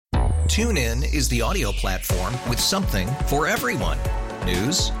TuneIn is the audio platform with something for everyone.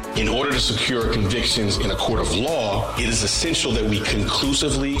 News. In order to secure convictions in a court of law, it is essential that we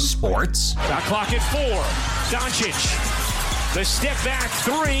conclusively. Sports. Shot clock at 4. Doncic. The step back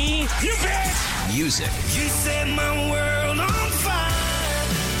 3. You bet. Music. You set my world on fire.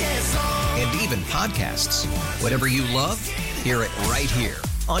 Yes, and even podcasts. Whatever you love, hear it right here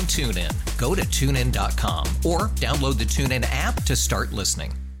on TuneIn. Go to TuneIn.com or download the TuneIn app to start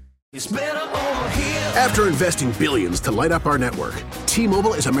listening. It's better over here. After investing billions to light up our network,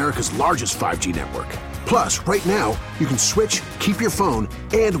 T-Mobile is America's largest 5G network. Plus, right now, you can switch, keep your phone,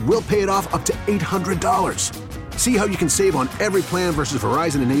 and we'll pay it off up to $800. See how you can save on every plan versus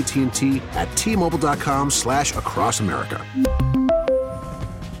Verizon and AT&T at T-Mobile.com/across America.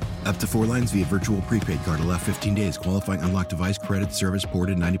 Up to 4 lines via virtual prepaid card. Allow 15 days. Qualifying unlocked device credit service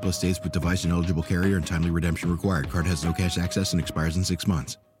ported 90+ states with device and eligible carrier and timely redemption required. Card has no cash access and expires in 6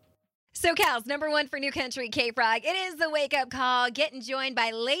 months. SoCal's #1 for New Country K-Frog. It is the Wake Up Call. Getting joined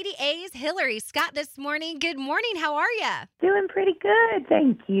by Lady A's Hillary Scott this morning. Good morning. How are you? Doing pretty good.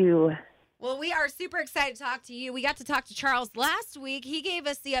 Thank you. Well, we are super excited to talk to you. We got to talk to Charles last week. He gave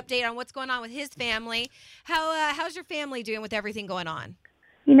us the update on what's going on with his family. How's your family doing with everything going on?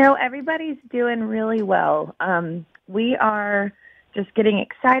 You know, everybody's doing really well. We are just getting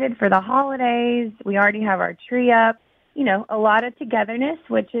excited for the holidays. We already have our tree up. You know, a lot of togetherness,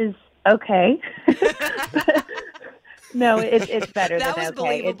 which is okay. No, it's better that than was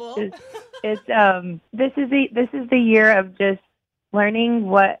okay. Believable. This is the year of just learning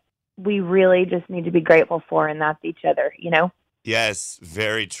what we really just need to be grateful for, and that's each other, you know? Yes,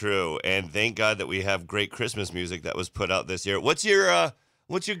 very true. And thank God that we have great Christmas music that was put out this year. What's your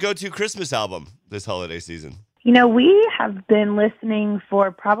go-to Christmas album this holiday season? You know, we have been listening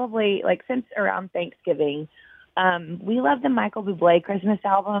for probably since around Thanksgiving. We love the Michael Bublé Christmas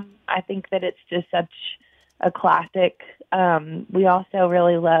album. I think that it's just such a classic. We also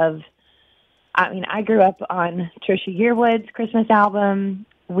really love, I grew up on Trisha Yearwood's Christmas album.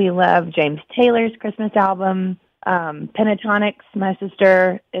 We love James Taylor's Christmas album. Pentatonics, my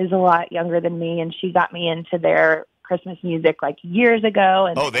sister is a lot younger than me, and she got me into their Christmas music years ago.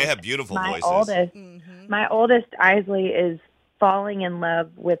 And they have beautiful voices. My oldest, Isley, is falling in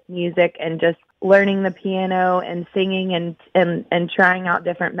love with music and just learning the piano and singing and trying out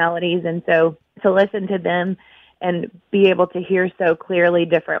different melodies. And so to listen to them and be able to hear so clearly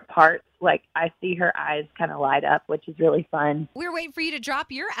different parts, I see her eyes kind of light up, which is really fun. We're waiting for you to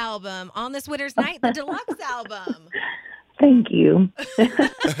drop your album on this winter's night, the deluxe album. Thank you.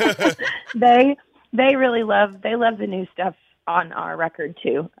 They really love the new stuff on our record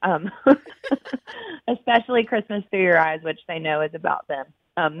too. Especially Christmas Through Your Eyes, which they know is about them.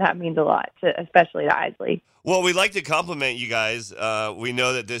 That means a lot, especially to Isley. Well, we'd like to compliment you guys. We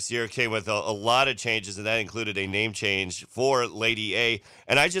know that this year came with a lot of changes, and that included a name change for Lady A.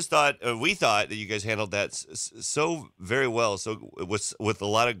 And I just we thought that you guys handled that so very well, so with a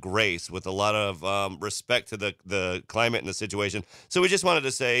lot of grace, with a lot of respect to the climate and the situation. So we just wanted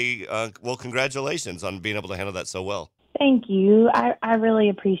to say, well, congratulations on being able to handle that so well. Thank you. I really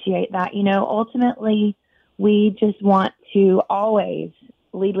appreciate that. You know, ultimately, we just want to always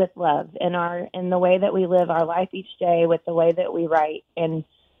lead with love in the way that we live our life each day, with the way that we write and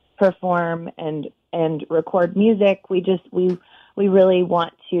perform and record music. We really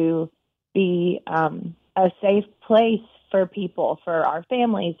want to be a safe place for people, for our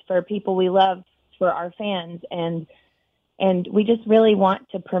families, for people we love, for our fans, and we just really want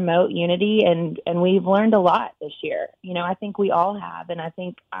to promote unity, and we've learned a lot this year. You know, I think we all have, and I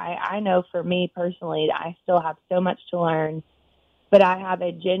think I know for me personally, I still have so much to learn, but I have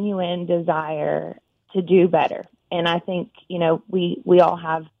a genuine desire to do better. And I think, you know, we all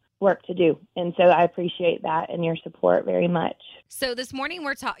have work to do. And so I appreciate that and your support very much. So this morning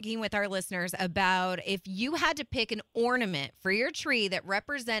we're talking with our listeners about if you had to pick an ornament for your tree that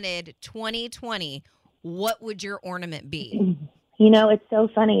represented 2020, what would your ornament be? You know, it's so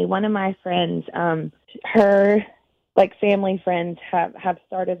funny. One of my friends, her family friends have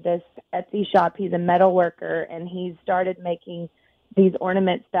started this Etsy shop. He's a metal worker, and he's started making these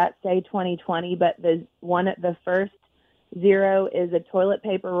ornaments that say 2020, but the first 0 is a toilet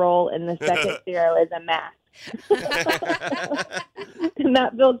paper roll, and the second 0 is a mask. And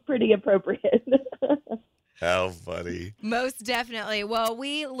that feels pretty appropriate. How funny. Most definitely. Well,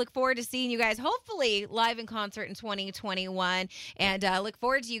 we look forward to seeing you guys hopefully live in concert in 2021, and look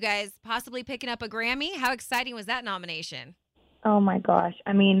forward to you guys possibly picking up a Grammy. How exciting was that nomination? Oh my gosh.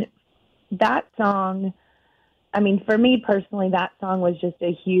 I mean, that song, for me personally, that song was just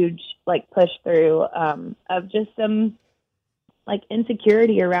a huge push through of just some like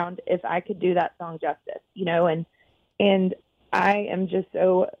insecurity around if I could do that song justice, you know, and I am just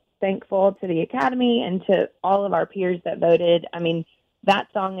so thankful to the Academy and to all of our peers that voted. I mean, that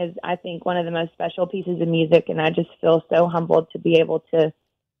song is, I think, one of the most special pieces of music, and I just feel so humbled to be able to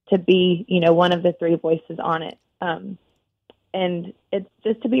be, you know, one of the 3 voices on it. And it's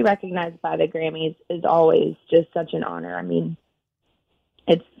just to be recognized by the Grammys is always just such an honor. I mean,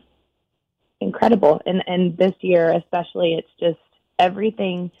 it's incredible. And this year especially, it's just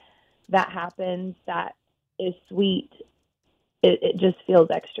everything that happens that is sweet. It just feels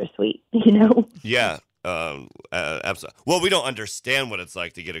extra sweet, you know? Yeah. Absolutely. Well, we don't understand what it's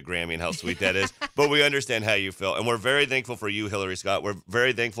like to get a Grammy and how sweet that is, but we understand how you feel. And we're very thankful for you, Hillary Scott. We're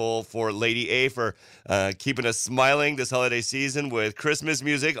very thankful for Lady A for keeping us smiling this holiday season with Christmas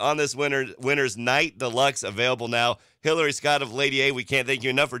music on this Winter's Night Deluxe, available now. Hillary Scott of Lady A, we can't thank you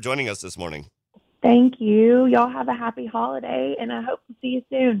enough for joining us this morning. Thank you. Y'all have a happy holiday, and I hope to see you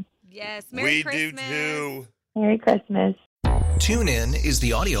soon. Yes. Merry Christmas. We do too. Merry Christmas. TuneIn is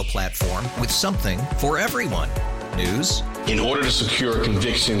the audio platform with something for everyone. News. In order to secure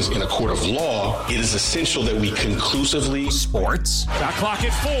convictions in a court of law, it is essential that we conclusively. Sports. Shot clock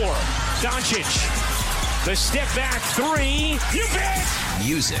at 4. Doncic. The step back 3. You bet.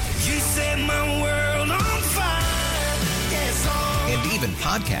 Music. You set my world on fire. Yes, And even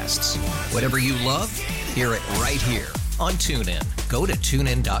podcasts. Whatever you love, hear it right here on TuneIn. Go to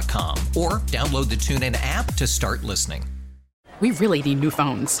TuneIn.com or download the TuneIn app to start listening. We really need new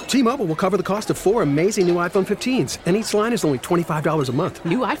phones. T-Mobile will cover the cost of 4 amazing new iPhone 15s, and each line is only $25 a month.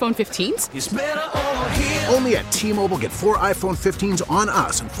 New iPhone 15s? it's better over here. Only at T-Mobile, get 4 iPhone 15s on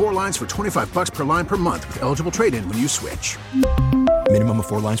us and 4 lines for $25 per line per month with eligible trade-in when you switch. Minimum of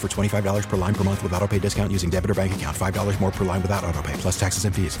 4 lines for $25 per line per month with autopay discount using debit or bank account. $5 more per line without autopay, plus taxes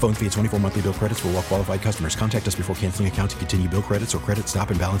and fees. Phone fee at 24 monthly bill credits for well-qualified customers. Contact us before canceling account to continue bill credits or credit stop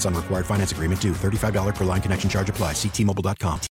and balance on required finance agreement due. $35 per line connection charge applies. See T-Mobile.com.